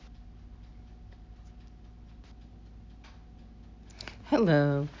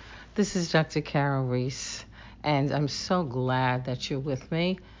Hello, this is Dr. Carol Reese, and I'm so glad that you're with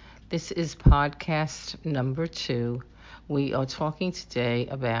me. This is podcast number 2. We are talking today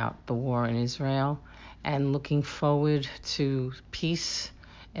about the war in Israel and looking forward to peace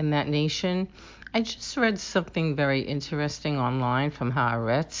in that nation. I just read something very interesting online from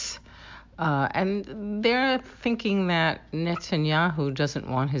Haaretz, and they're thinking that Netanyahu doesn't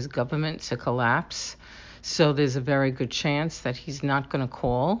want his government to collapse. So there's a very good chance that he's not going to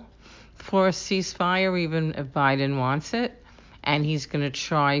call for a ceasefire, even if Biden wants it. And he's going to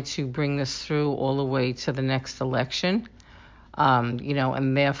try to bring this through all the way to the next election,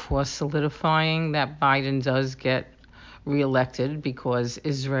 and therefore solidifying that Biden does get reelected because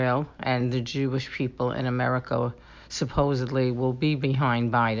Israel and the Jewish people in America supposedly will be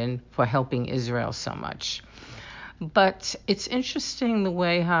behind Biden for helping Israel so much. But it's interesting the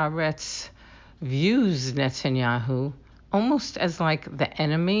way Haaretz views Netanyahu almost as like the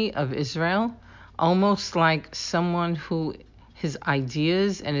enemy of Israel, almost like someone who his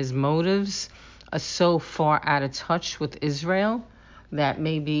ideas and his motives are so far out of touch with Israel that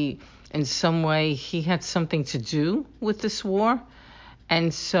maybe in some way he had something to do with this war.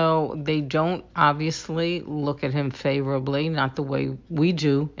 And so they don't obviously look at him favorably, not the way we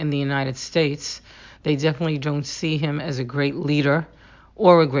do in the United States. They definitely don't see him as a great leader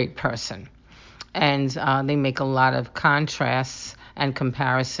or a great person. And they make a lot of contrasts and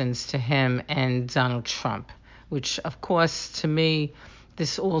comparisons to him and Donald Trump, which, of course, to me,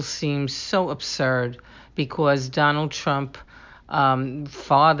 this all seems so absurd because Donald Trump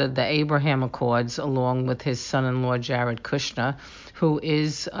fathered the Abraham Accords along with his son-in-law Jared Kushner, who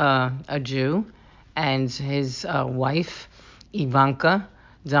is a Jew, and his wife, Ivanka,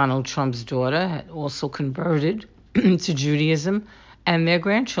 Donald Trump's daughter, had also converted to Judaism, and their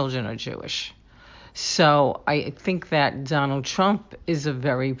grandchildren are Jewish. So I think that Donald Trump is a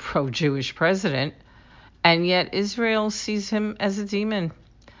very pro-Jewish president, and yet Israel sees him as a demon.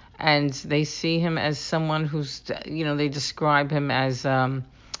 And they see him as someone who's, they describe him as,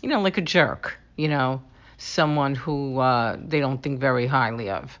 like a jerk, someone who they don't think very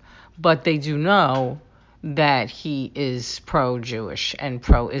highly of. But they do know that he is pro-Jewish and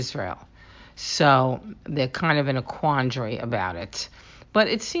pro-Israel. So they're kind of in a quandary about it. But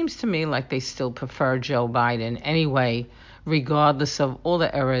it seems to me like they still prefer Joe Biden anyway, regardless of all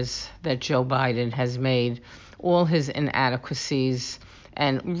the errors that Joe Biden has made, all his inadequacies,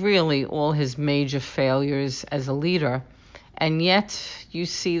 and really all his major failures as a leader. And yet you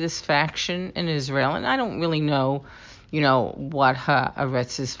see this faction in Israel, and I don't really know, what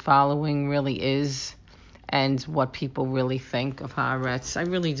Haaretz's following really is and what people really think of Haaretz. I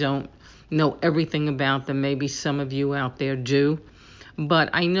really don't know everything about them. Maybe some of you out there do. But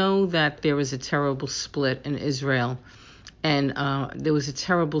I know that there was a terrible split in Israel, and there was a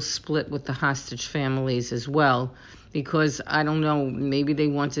terrible split with the hostage families as well, because I don't know, maybe they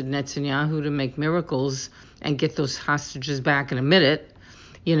wanted Netanyahu to make miracles and get those hostages back in a minute,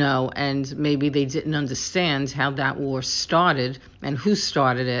 and maybe they didn't understand how that war started and who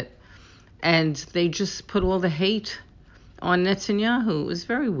started it, and they just put all the hate on Netanyahu. It was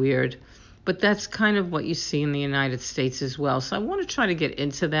very weird. But that's kind of what you see in the United States as well. So I want to try to get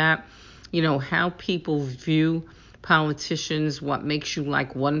into that, how people view politicians, what makes you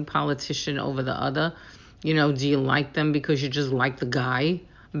like one politician over the other. Do you like them because you just like the guy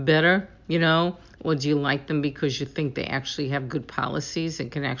better, or do you like them because you think they actually have good policies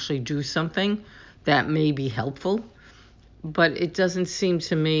and can actually do something that may be helpful? But it doesn't seem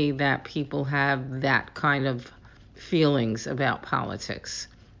to me that people have that kind of feelings about politics.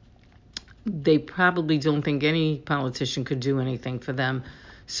 They probably don't think any politician could do anything for them,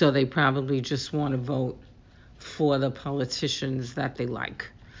 so they probably just want to vote for the politicians that they like.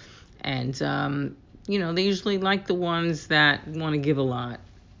 And, they usually like the ones that want to give a lot,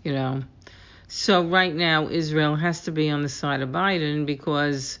 So right now, Israel has to be on the side of Biden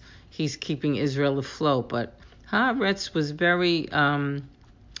because he's keeping Israel afloat. But Haaretz was very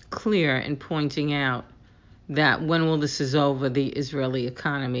clear in pointing out that when all this is over, the Israeli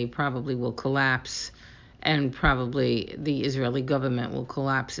economy probably will collapse, and probably the Israeli government will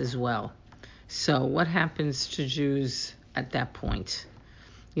collapse as well. So what happens to Jews at that point?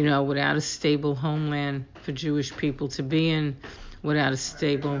 Without a stable homeland for Jewish people to be in, without a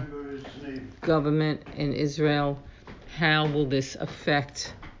stable government in Israel, how will this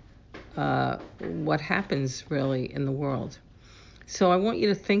affect what happens really in the world? So I want you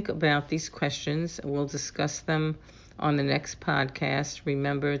to think about these questions, and we'll discuss them on the next podcast.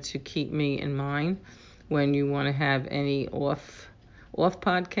 Remember to keep me in mind when you want to have any off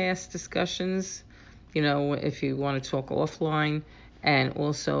podcast discussions, if you want to talk offline. And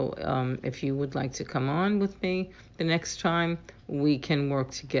also, if you would like to come on with me the next time, we can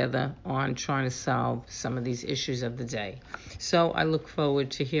work together on trying to solve some of these issues of the day. So I look forward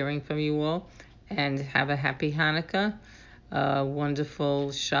to hearing from you all, and have a happy Hanukkah,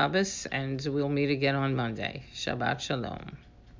 wonderful Shabbos, and we'll meet again on Monday. Shabbat Shalom.